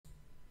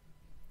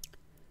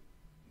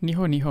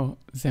Niho Niho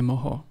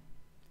Zemoho.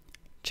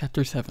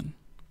 Chapter 7.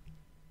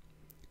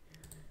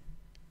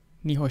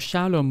 Niho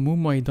Shalo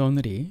Mumoi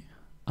Donri,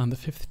 on the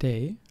fifth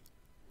day,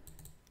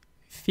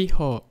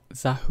 Fiho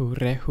Zahu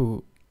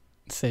Rehu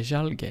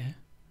Sejalge,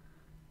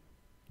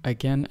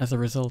 again as a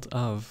result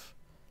of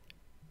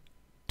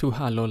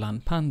Tuha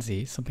Lolan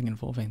Panzi, something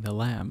involving the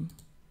lamb,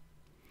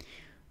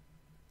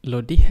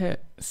 Lodihe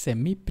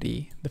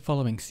Semipri, the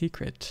following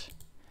secret,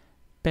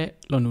 Pe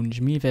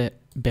Lonunjmive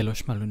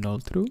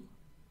Beloshmalunoltru,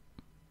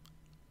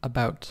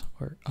 about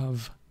or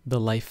of the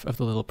life of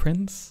the little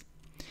prince,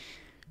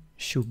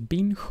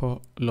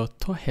 Shubinho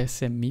Lotohe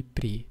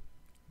Semipri,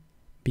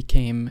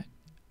 became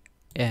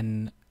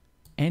an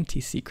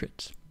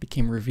anti-secret,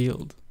 became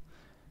revealed,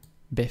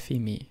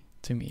 Befimi,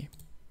 to me.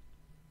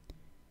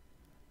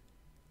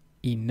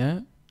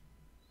 Ine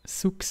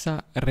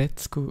Suksa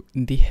Retsku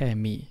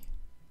Dihemi.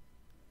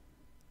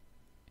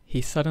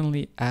 He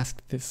suddenly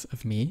asked this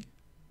of me,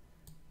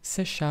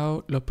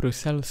 Seshao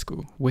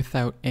Lopruselsku,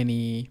 without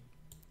any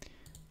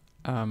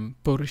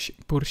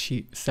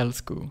Purshi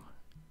Selsku,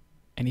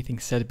 anything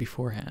said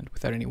beforehand,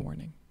 without any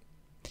warning.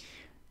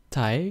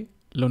 Tai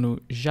Lonu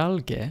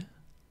Jalge,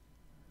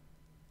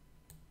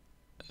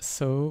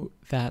 so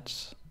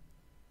that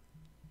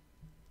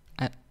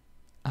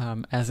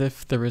as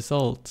if the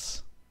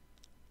result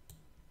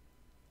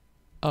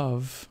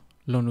of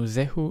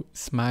Lonuzehu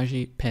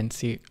Smaji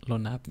Pensi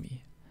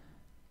Lonabmi.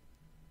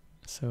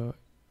 So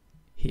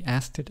he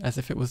asked it as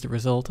if it was the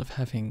result of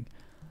having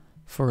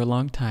for a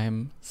long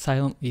time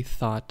silently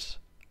thought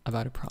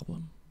about a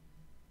problem.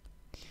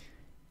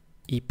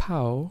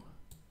 Ipao,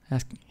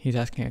 he's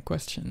asking a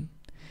question.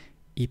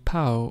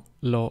 Ipao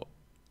lo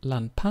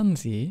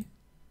lanpanzi,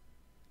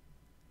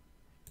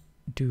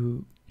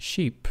 do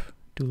sheep,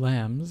 do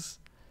lambs,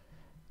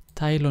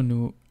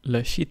 tailonu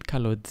le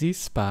shitkalo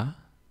dzispa,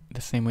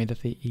 the same way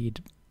that they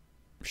eat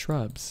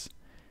shrubs.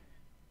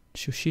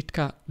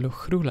 Shushitka lo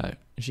chrula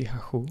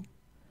jihahu,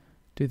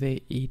 do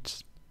they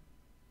eat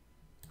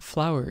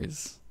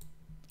flowers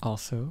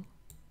also?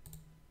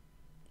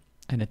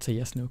 And it's a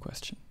yes-no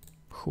question.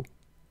 Hu.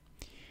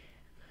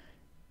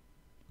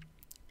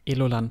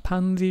 Ilolan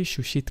panzi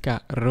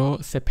shushitka ro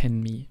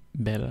sepenmi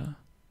bela.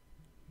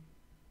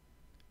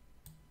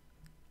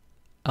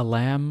 A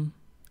lamb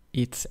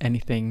eats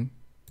anything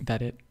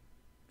that it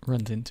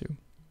runs into.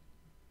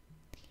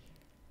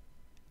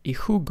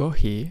 Ihu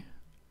gohi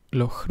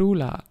lo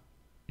chrula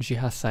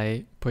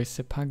jihasai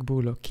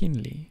poisepagbu lo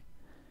kinli.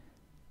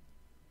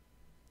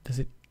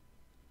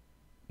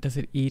 Does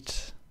it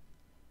eat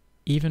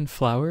even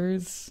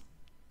flowers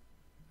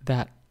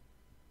that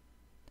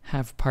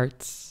have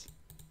parts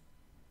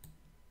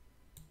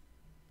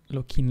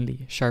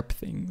lokinli, sharp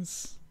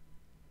things?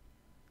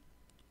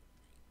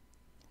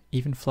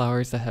 Even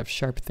flowers that have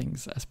sharp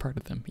things as part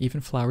of them, even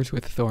flowers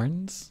with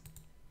thorns?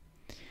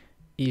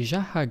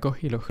 Ijaha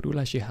gohi lo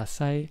chrula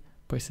jihasai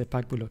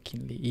poisepagbu lo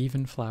kinli,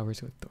 even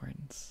flowers with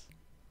thorns.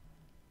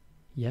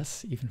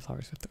 Yes, even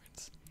flowers with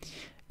thorns.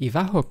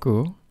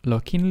 Ivahoku lo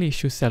kinli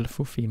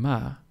shuselfu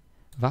fima.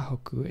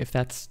 Vahoku, if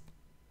that's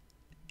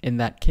in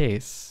that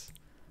case,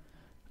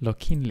 lo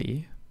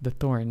kinli, the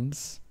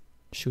thorns,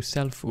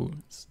 shuselfu,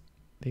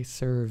 they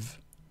serve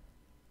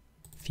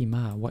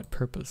fima, what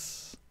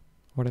purpose?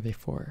 What are they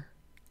for?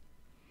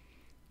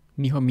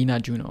 Niho mina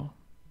juno,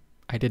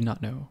 I did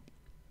not know.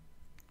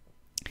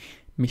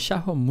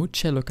 Mishaho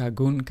muche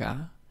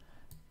lokagunka,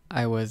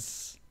 I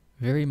was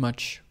very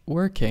much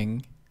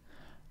working,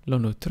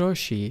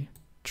 lonutroshi,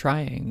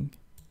 trying,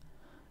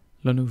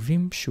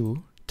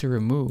 lonuvimshu, to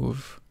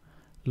remove,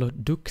 lo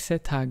dukse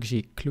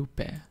tagji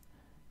klupe,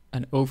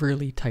 an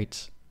overly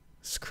tight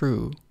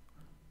screw,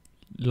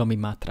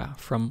 lomimatra,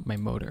 from my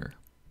motor.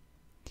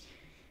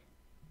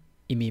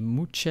 Imi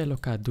muche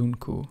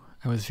lokadunku,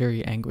 I was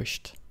very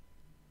anguished.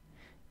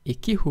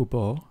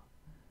 Ikihubo,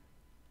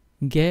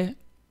 ge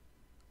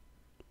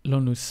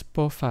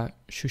lonuspofa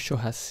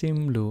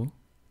shushohasimlu,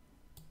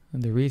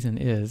 and the reason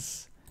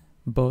is,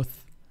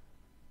 both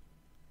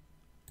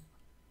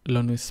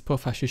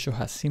lonuspofa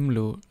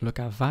shushohasimlu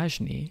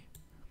lokavajni,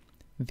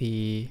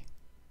 the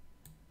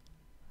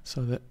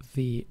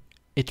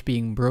it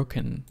being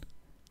broken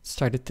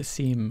started to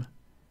seem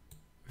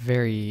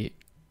very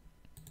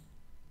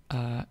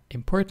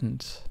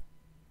important.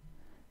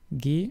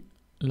 Gi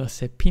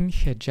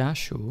losepinche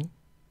jashu,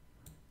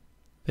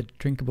 the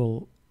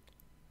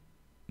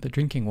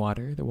drinking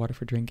water, the water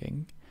for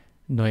drinking,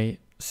 noi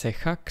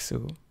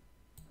sechaksu,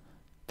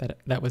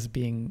 that was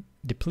being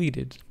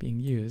depleted, being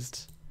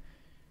used.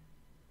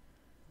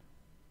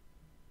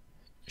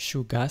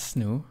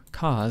 Shugasnu,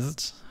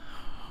 caused,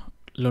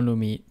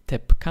 lonumi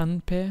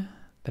tepkanpe,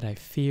 that I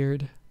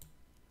feared,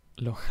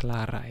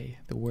 lochlarai,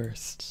 the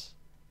worst.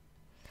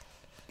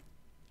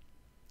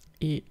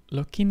 I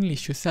lokinli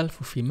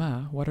shuselfu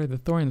fima, what are the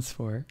thorns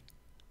for?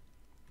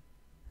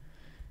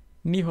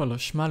 Niho lo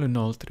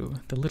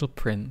shmalunoltru, the little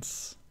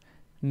prince,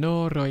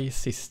 no roi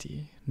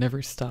sisti,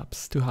 never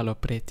stops, tu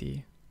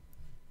halopreti,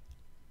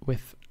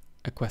 with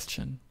a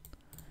question.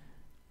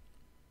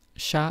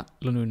 Sha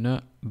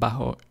lonuna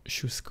baho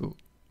shusku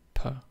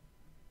pa.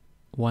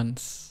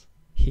 Once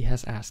he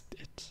has asked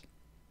it.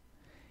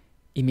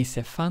 I mi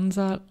se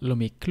fanza lo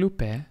mi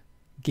klupe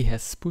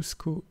gihes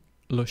pusku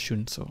lo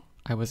shunso.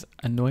 I was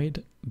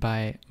annoyed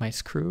by my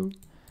screw,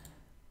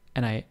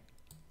 and I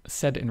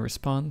said in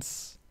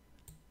response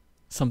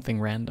something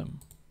random.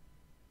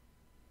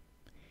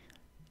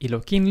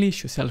 Ilokinli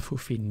shuselfu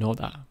fi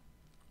noda.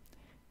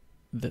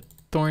 The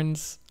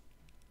thorns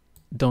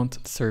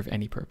don't serve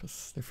any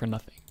purpose. They're for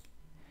nothing.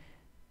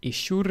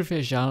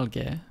 Ishurve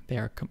jalge,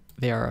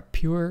 they are a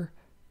pure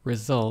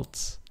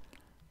result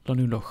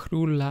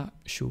lonulochrula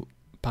shu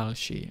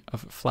palshi,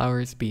 of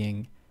flowers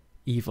being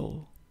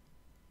evil.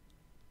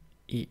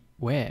 I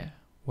we,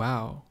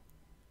 wow.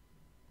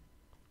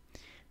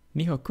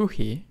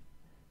 Nihokuhi,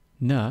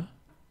 na,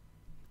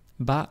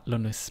 ba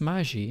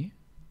lonusmaji,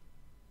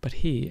 but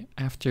he,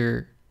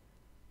 after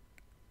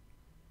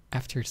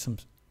some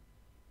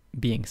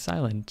being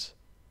silent,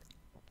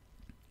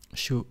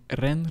 shu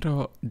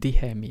renro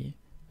dihemi,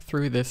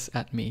 threw this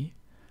at me,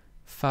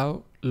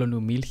 fau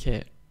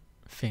lonumilche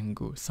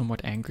fingu,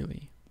 somewhat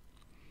angrily.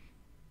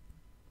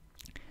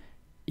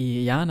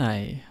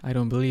 Iyanai, I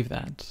don't believe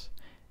that.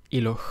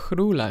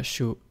 Ilochrula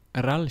shu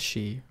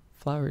ralshi,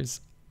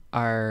 flowers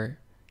are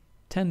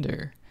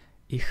tender.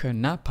 Iche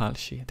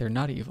napalshi, they're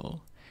not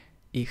evil.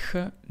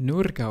 Iche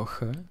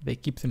nurgauche, they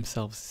keep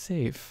themselves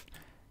safe.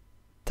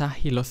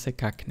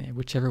 Tahilosekakne,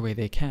 whichever way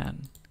they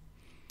can.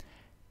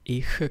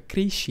 Iche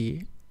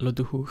krishi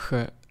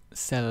loduhuche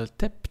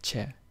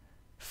seltepche,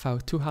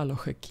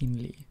 fautuhaloche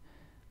kinli.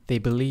 They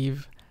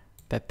believe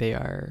that they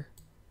are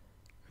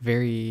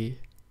very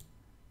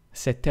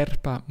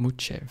seterpa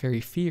muche,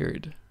 very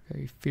feared,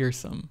 very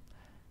fearsome.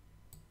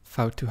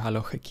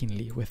 Fautuhaloche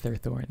kinli, with their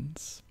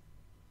thorns.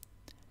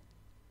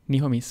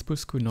 Nihomi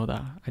spusku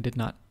noda, I did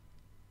not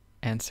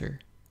answer.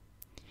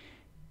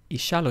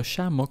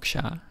 Ishalosha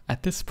moksha,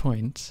 at this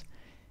point,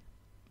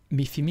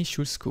 mifimi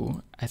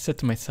shusku, I said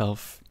to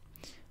myself,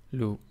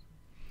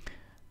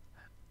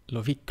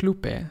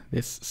 Loviklupe,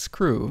 this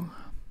screw,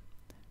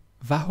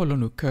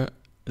 vaholonuke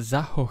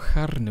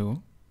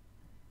zahocharnu,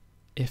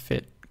 if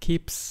it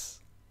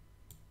keeps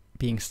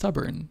being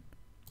stubborn,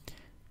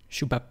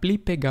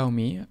 shubaplipe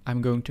gaumi,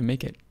 I'm going to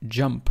make it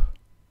jump.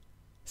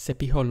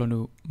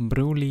 Sepiholonu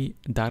mbruli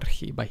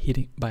darchi,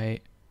 by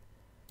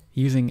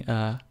using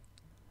a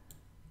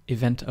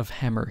event of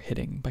hammer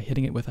hitting, by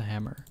hitting it with a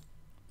hammer.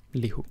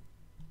 Lihu.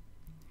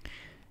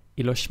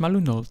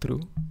 Iloshmalu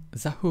noltru,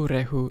 zahu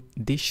rehu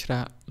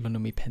dishra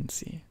lonumi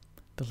pensi.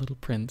 The little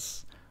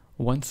prince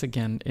once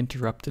again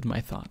interrupted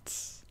my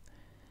thoughts.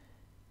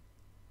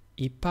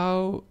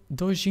 Ipau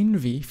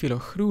dojinvi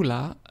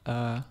filochrula,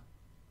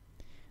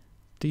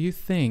 do you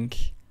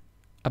think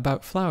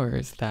about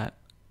flowers that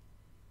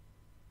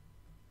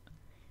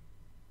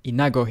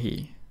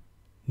inagohi?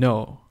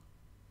 No.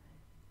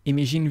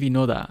 Imijinvi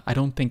noda, I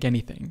don't think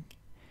anything.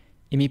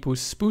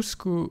 Imipus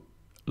spusku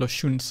lo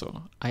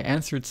shunso, I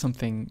answered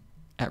something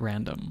at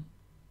random.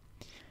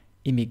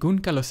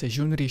 Imigunka lo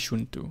sejunri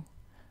shuntu,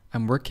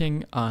 I'm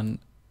working on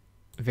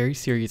very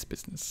serious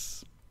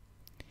business.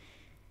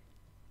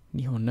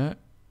 Nihona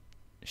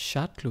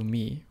shatlu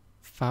mi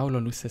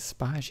faulo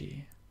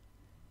nusespaji.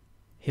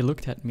 He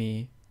looked at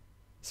me,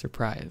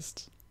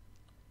 surprised.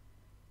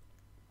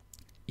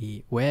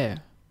 I we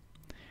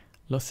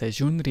lo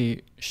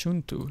sejunri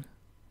shuntu,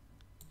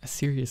 a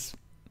serious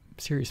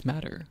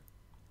matter.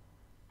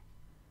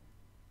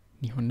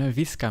 Nihona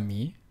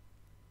viskami,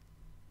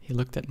 he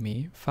looked at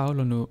me,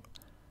 faulonu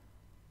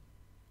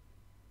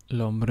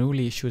lo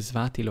mruli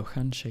shuzvati lo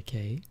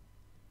hanshekei,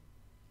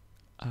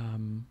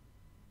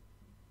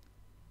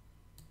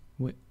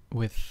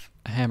 with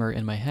a hammer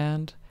in my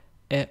hand,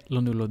 e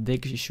lonu lo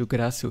degji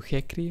shugrasu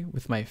hekri,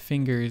 with my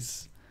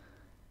fingers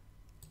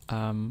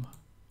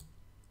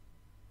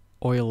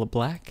oil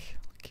black,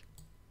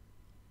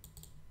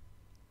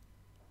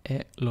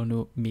 e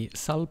lonu mi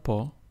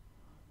salpo,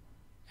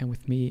 and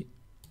with me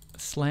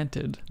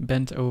slanted,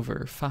 bent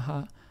over,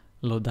 faha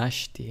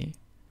lodashti,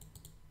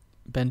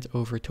 bent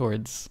over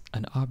towards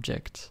an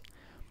object,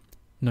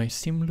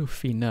 noisimlu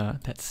fina,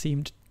 that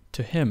seemed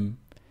to him,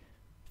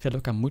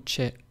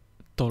 felokamuche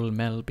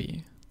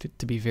tolmelbi,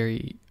 to be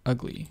very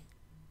ugly.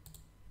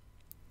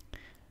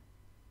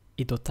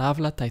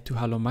 Idotavla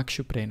taituhalo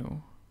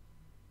makshuprenu,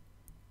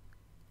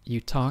 you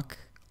talk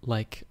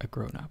like a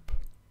grown-up.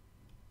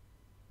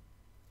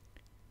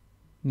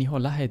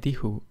 Niholahe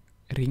dihu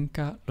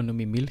rinka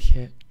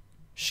lonumimilche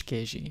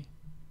shkeji.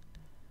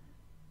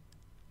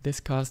 This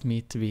caused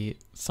me to be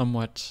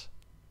somewhat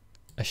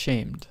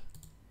ashamed.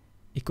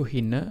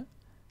 Ikuhina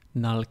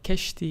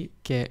nalkeshti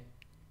ke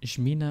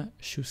jmina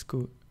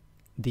shusku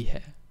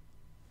dihe.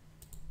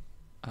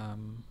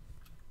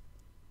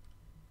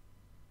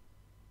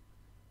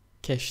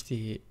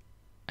 Keshti,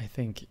 I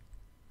think,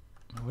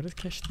 what is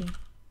keshti?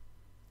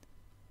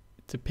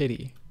 To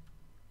pity,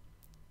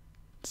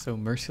 so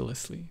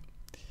mercilessly.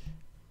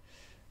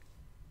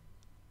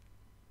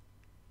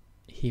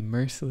 He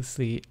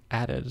mercilessly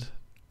added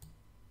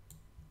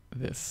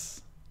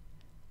this.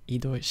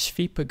 Ido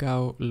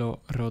shvipagau lo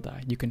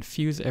roda. You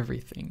confuse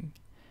everything.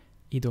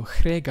 Ido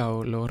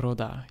hregao lo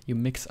roda, you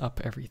mix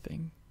up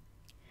everything.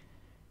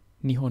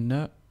 Niho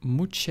ne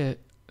muche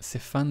se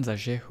fanza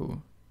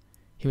jehu,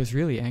 he was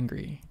really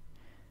angry.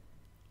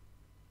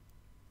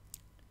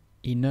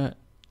 Ine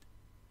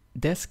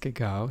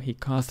deskegao, he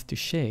caused to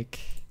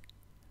shake,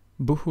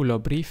 buhu lo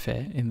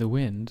brife, in the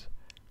wind,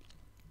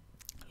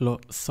 lo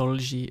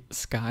solji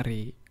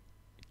skari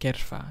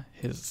kerfa,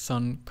 his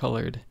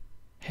sun-colored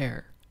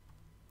hair.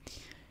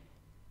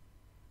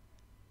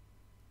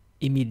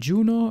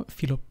 Imijuno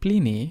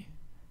filoplini,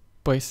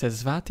 pois se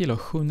svati lo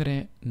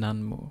hunre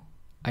nanmu.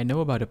 I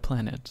know about a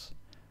planet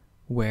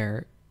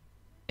where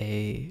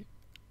a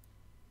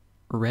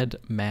red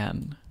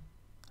man,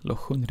 lo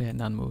hunre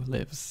nanmu,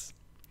 lives.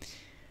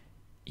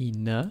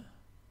 Ine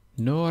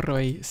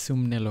noroi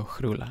sumne lo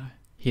hrula.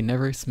 He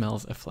never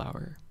smells a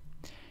flower.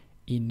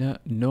 Ine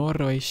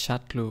noroi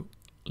shatlu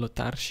lo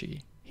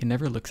tarshi. He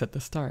never looks at the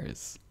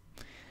stars.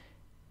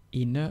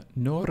 Ine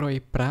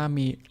noroi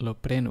prami lo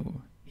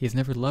prenu. He has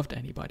never loved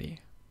anybody.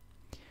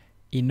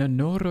 Ine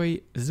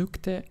noroi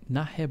zukte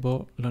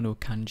nahebo lonu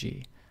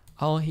kanji.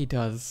 All he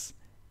does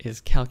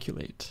is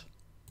calculate.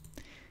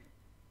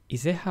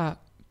 Izeha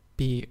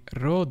pi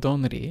ro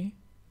donri,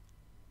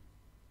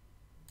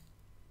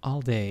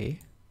 all day,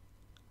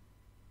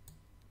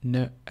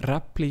 ne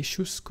rapli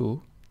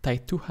shusku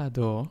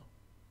taituhado,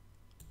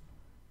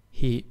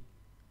 he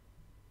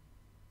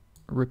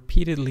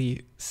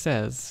repeatedly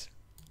says,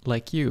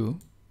 like you,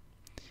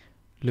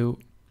 lu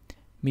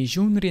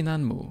mijunri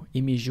nanmu,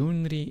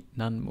 imijunri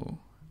nanmu.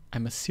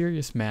 I'm a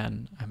serious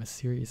man,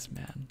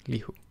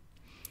 lihu.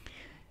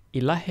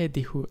 Ilahe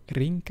dihu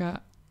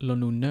rinka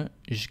lonu ne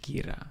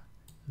jgira.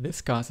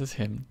 This causes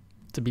him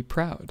to be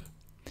proud.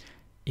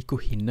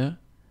 Ikuhine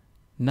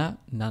na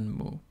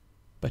nanmu.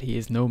 But he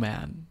is no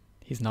man.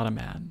 He's not a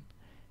man.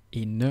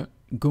 Ine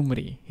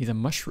gumri. He's a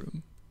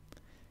mushroom.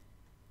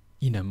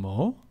 Ine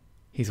mo?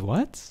 He's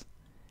what?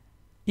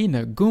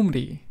 Ine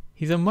gumri.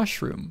 He's a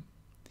mushroom.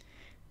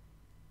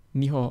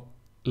 Niho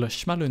lo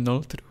shmalu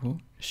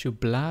noltru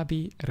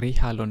shublabi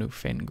rihalonu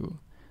fengu.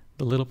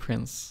 The little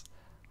prince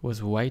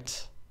was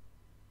white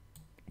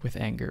with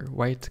anger,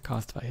 white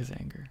caused by his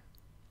anger.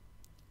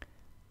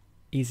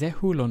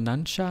 Izehu lo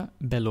nancha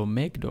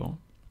belomegdo,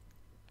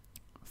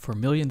 for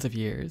millions of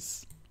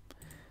years.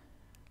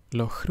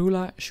 Lo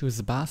hrula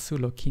shuzbasu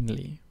lo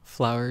kinli,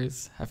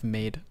 flowers have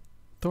made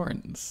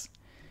thorns.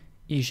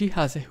 Iji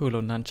hazehu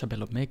lo nancha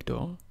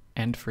belomegdo,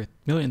 and for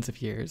millions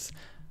of years,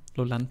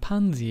 lo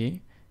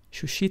lanpanzi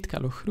shushitka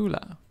lo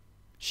hrula,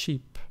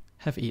 sheep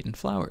have eaten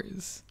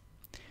flowers.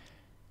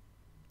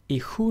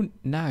 Ihu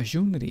na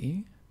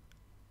junri,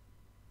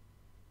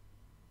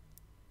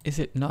 is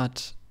it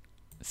not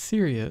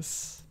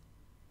serious?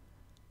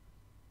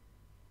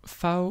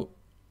 Fau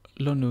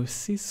lonu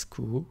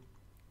sisku,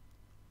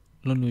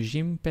 lonu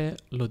jimpe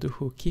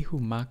loduhu kihu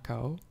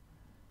makau.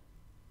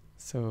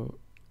 So,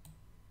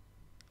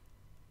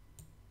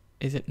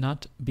 is it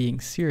not being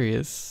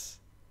serious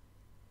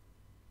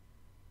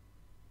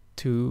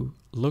to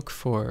look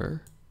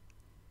for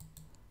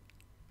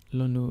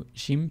lonu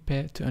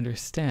jimpe, to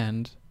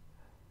understand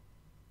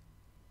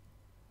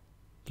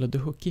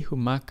loduhu kihu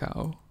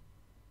makau,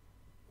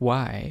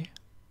 why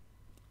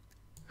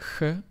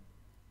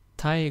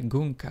tai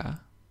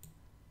gunka,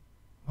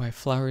 why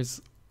flowers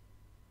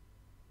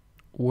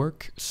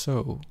work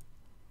so,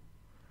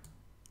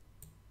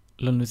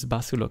 lonus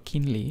basulo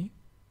kinli,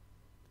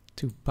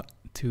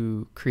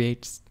 to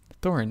create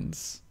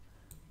thorns,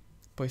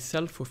 pois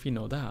selfu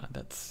finoda,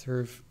 that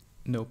serve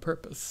no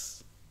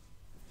purpose.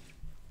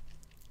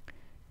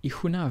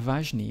 Ihuna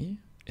vajni,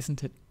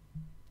 isn't it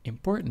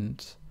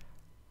important?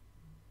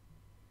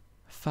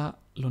 Fa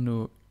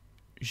lonu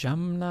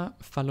jamna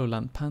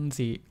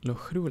falolanpanzi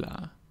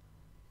lohrula,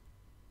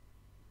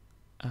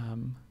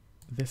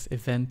 this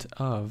event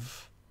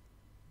of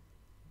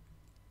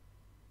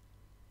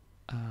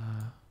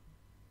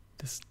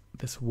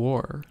this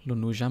war,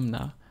 lonu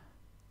jamna,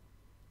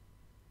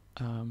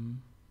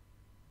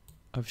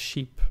 of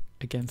sheep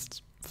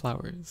against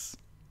flowers.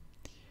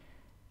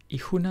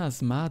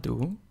 Ihunaz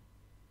madu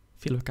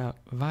filoka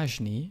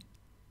vajni,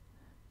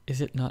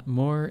 is it not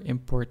more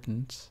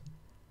important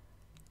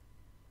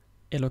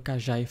eloka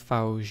jai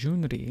fau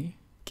junri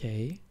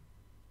ke,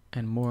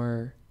 and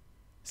more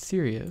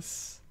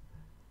serious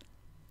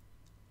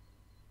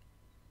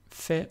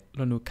fe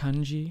lonu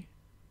kanji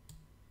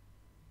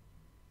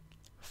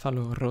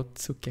falo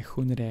rotsu ke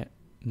hunre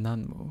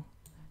nanmu.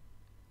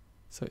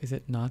 So is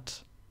it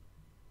not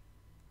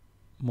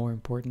more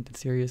important and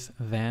serious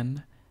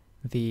than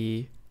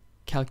the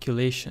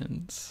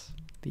calculations,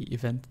 the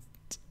event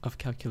of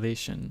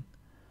calculation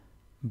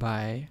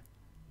by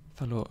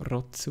falo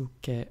rotsu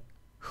ke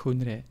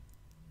hunre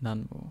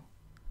nanmu?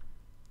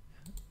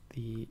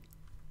 The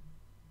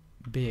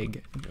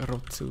big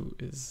rotsu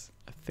is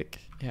a thick,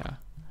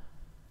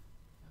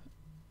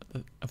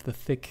 of the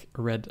thick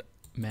red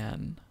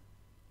man.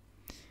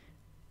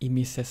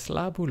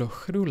 Imiseslabu lo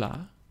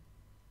hrula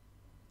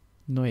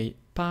noi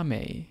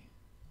pame.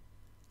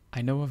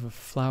 I know of a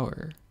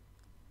flower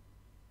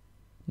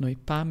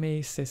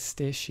Noipame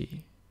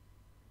sesteshi.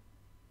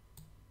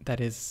 That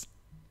is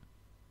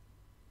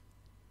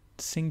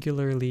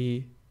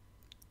singularly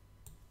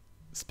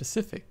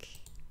specific.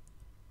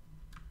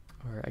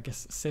 Or I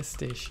guess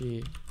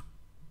sesteshi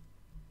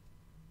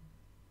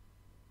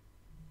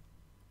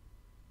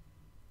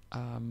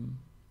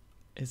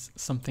is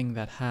something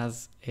that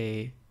has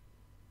a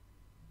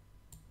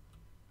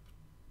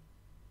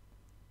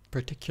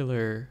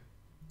particular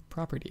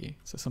property.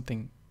 So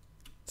something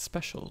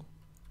special,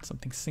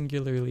 something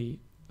singularly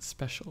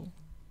special.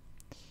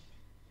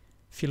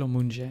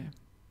 Philomunje.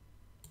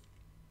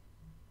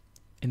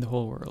 In the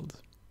whole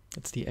world.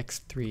 That's the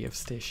x3 of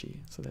steshi.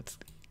 So that's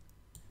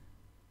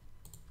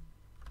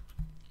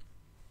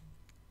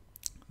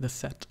the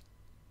set,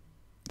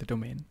 the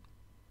domain.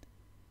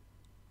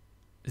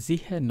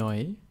 Zihe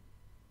noi,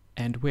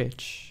 and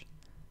which,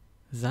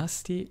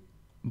 zasti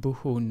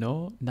buhu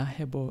no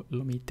nahebo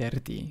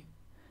lomiterti,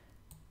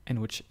 and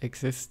which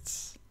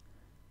exists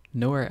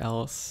nowhere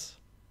else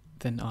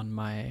than on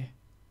my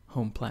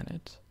home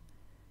planet.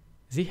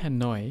 Zihe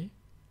noi,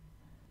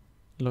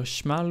 lo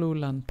shmalu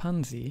lan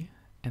panzi,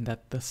 and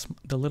that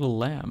the little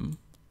lamb,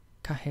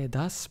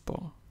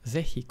 kahedaspo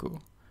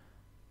zehiku,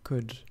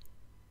 could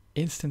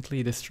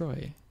instantly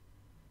destroy,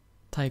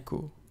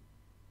 taiku,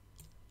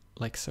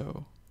 like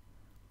so.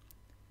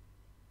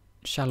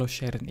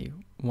 Shalosherni,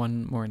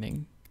 one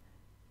morning.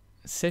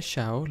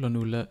 Seshao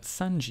lonula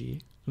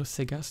sanji lo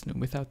segasnu,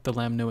 without the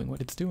lamb knowing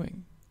what it's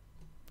doing.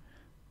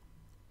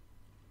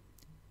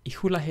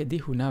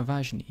 Ihulahedihu na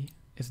vajni,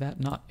 is that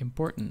not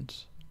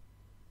important?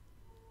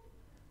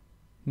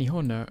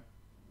 Nihona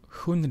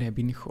hunre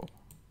binho.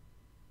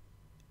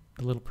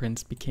 The little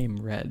prince became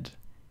red.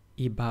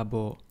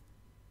 Ibabo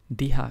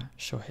diha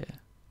shohe.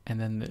 And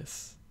then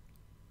this.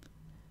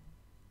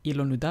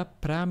 Ilonuda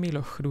prami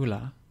lo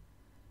chrula.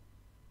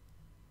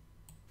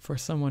 For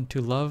someone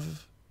to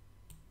love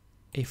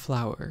a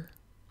flower.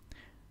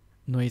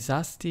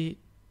 Noizasti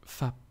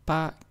fa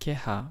pa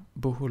keha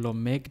buhulo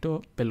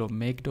megdo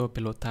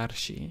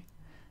belotarshi.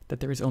 That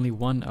there is only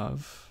one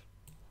of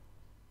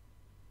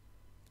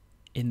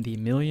in the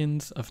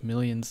millions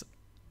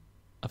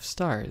of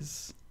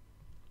stars.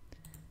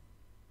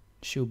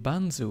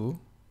 Shubanzu,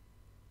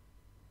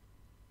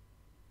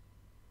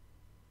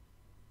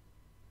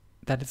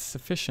 that is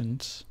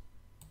sufficient.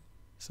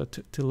 So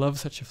to love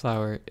such a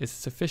flower is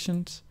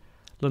sufficient.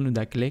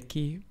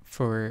 Lonudagleki,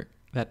 for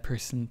that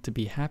person to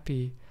be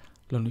happy.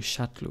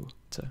 Lonushatlu,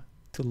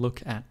 to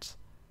look at.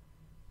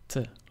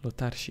 To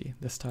lotarshi,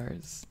 the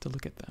stars, to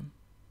look at them.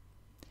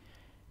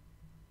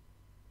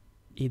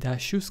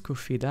 Idashusku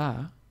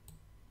fida,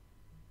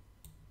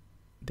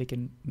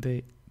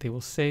 they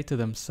will say to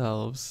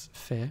themselves,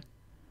 fe,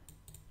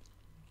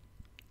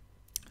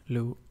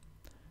 lo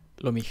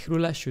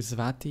michrula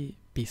shuzvati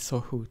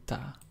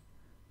pisohuta.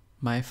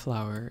 My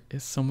flower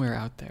is somewhere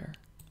out there.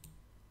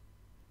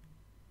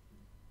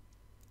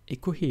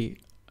 Ikuhi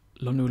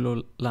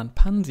lonulo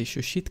lanpanzi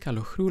shushitka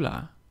lo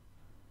chrula.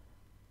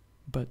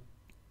 But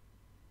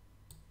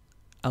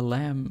a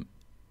lamb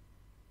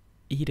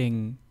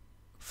eating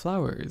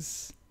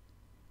flowers,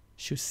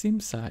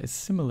 shusimsa, is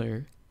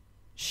similar,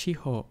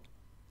 shiho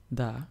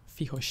da,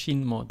 fiho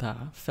shinmo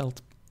da,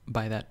 felt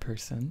by that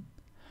person.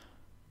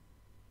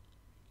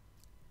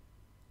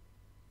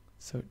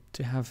 So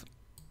to have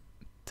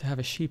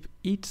a sheep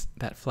eat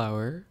that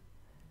flower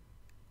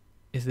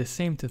is the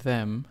same to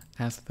them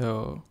as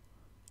though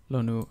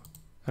lonu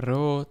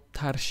ro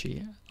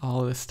tarshi,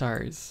 all the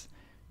stars,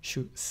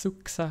 shu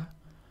suksa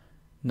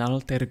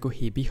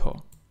nalterguhi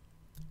biho,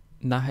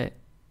 nahe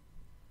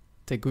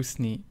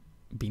tegusni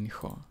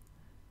binho,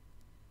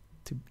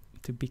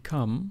 to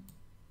become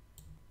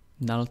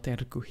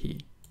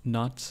nalterguhi,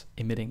 not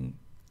emitting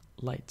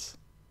light.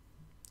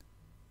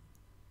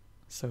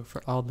 So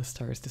for all the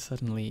stars to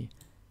suddenly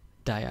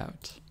die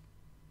out,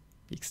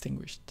 be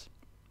extinguished.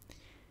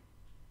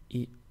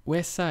 I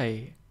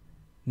wesai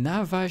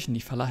na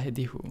vajni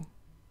falahedihu.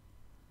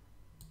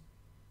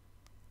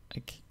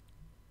 Like,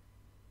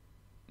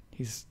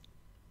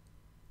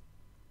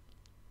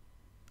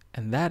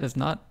 and that is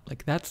not,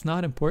 like, that's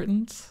not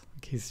important.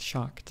 Like, he's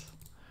shocked.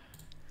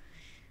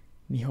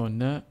 Niho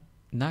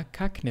na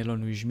kakne lo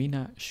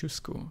nujmina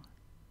shusku.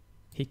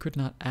 He could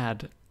not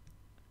add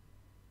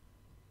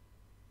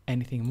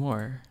anything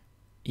more.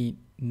 I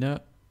ne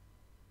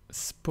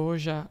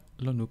spoja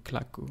lo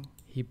nuklaku.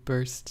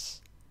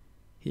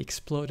 He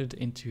exploded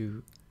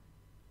into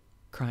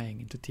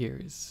crying, into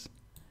tears.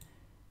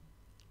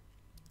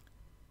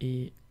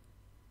 I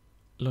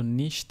lo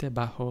nishte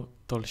bajo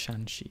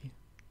tolshanshi.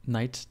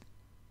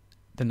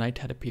 The night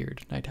had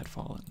appeared, night had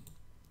fallen.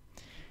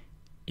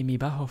 Imi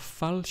bajo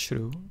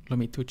falshru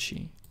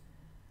lomituchi.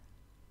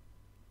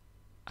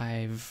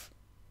 I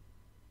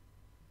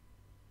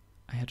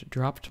had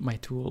dropped my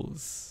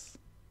tools.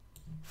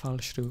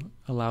 Falshru,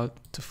 allowed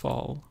to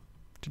fall,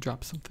 to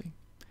drop something.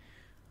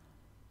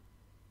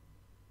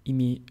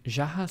 Imi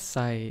jaha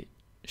sai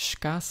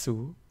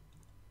shkasu.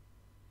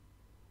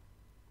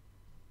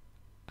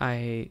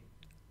 I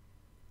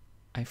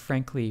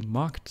frankly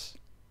mocked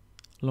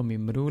lo mi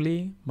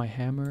mruli, my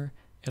hammer,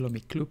 e lo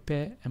mi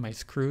klupe, and my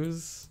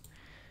screws,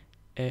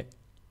 e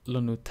lo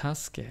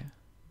nutaske,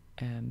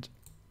 and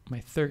my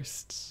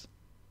thirsts,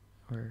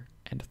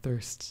 and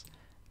thirsts,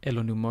 e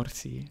lo nu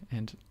morsi,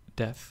 and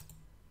death.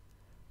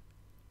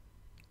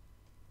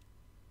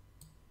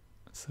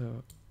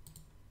 So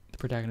the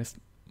protagonist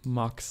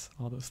mocks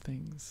all those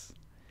things.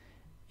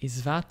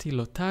 Izvati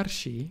lo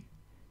tarshi.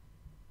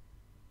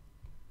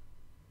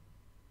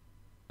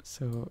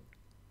 So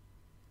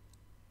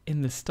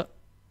in the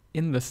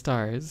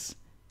stars,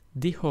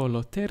 diho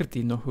lo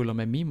terti nohulo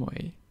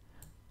memimoi.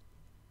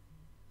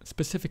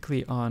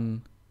 Specifically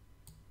on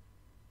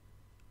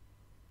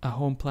a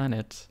home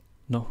planet,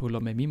 nohulo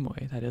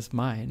memimoi, that is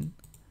mine,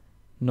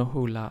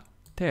 nohula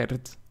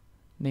tert,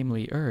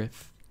 namely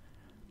Earth.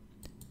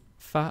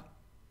 Fa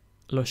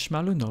lo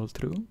shmalu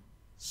noltru.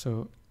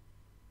 So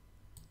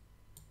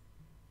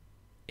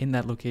in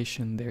that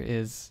location there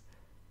is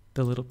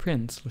the little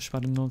prince, lo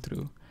shmalu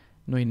noltru,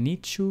 noi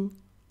nichu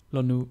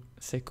lo nu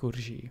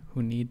sekurji,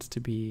 who needs to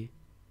be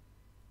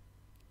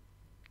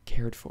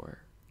cared for,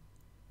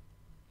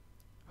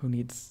 who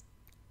needs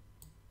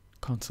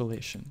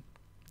consolation.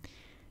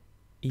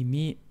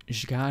 Imi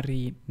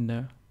jgari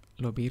ne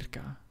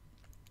lobirka.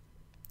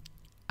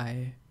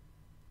 I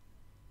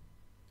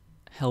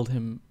held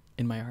him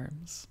in my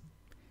arms.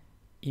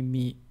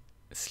 Imi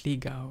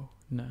sligao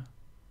ne.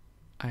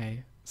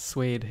 I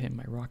swayed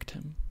him, I rocked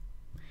him.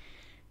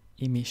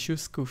 Imi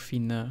shusku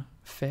fine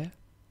fe.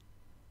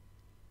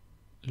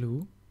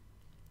 Lu.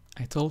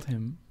 I told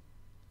him.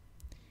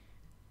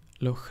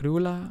 Lo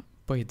chrula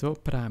poido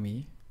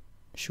prami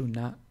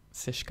shuna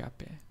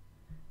seshkape.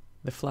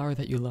 The flower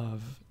that you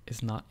love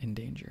is not in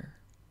danger.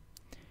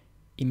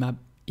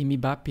 Imi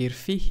ba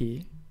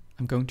pirfihi.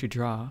 I'm going to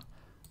draw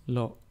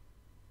lo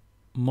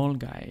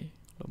molgai,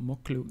 lo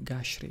moklu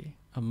gashri,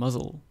 a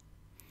muzzle.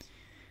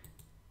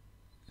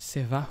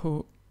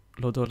 Sevahu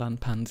lo dolan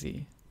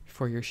panzi,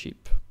 for your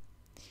sheep.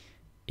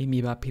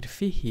 Imi ba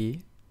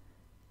pirfihi,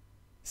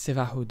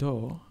 sevahu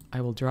do,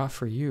 I will draw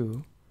for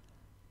you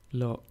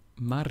lo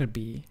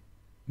marbi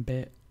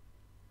be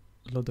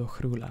lo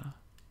dochrula,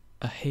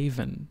 a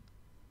haven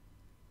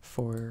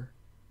for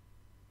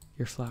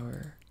your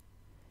flower.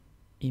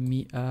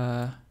 Imi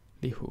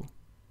lihu.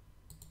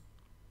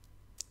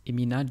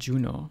 Imi na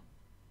juno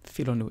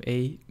filonu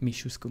e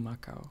mishusku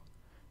makao.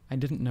 I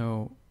didn't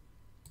know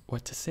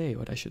what to say,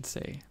 what I should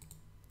say.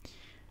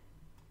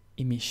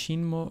 Imi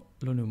shinmo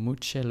lonu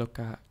muche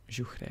loka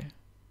juhre.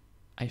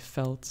 I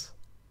felt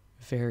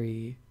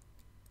very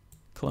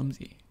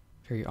clumsy,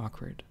 very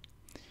awkward.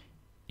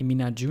 Imi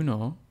na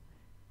juno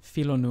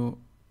filonu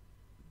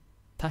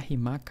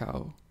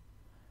tahimakao.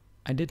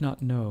 I did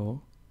not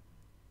know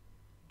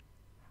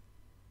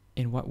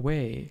in what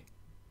way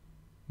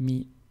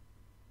mi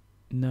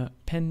na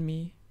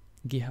penmi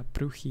giha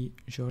pruhi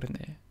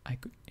jorne,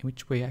 in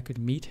which way I could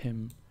meet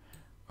him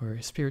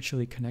or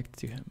spiritually connect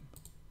to him.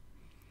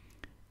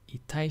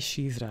 Itai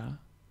shizra,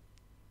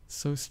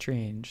 so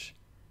strange,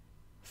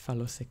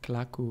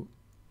 faloseklaku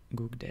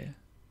gugde,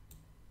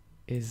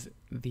 is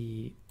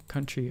the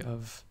country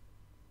of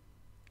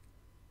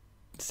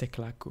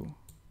Seklaku.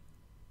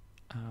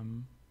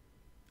 And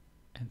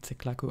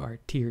Seklaku are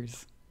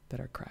tears that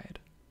are cried.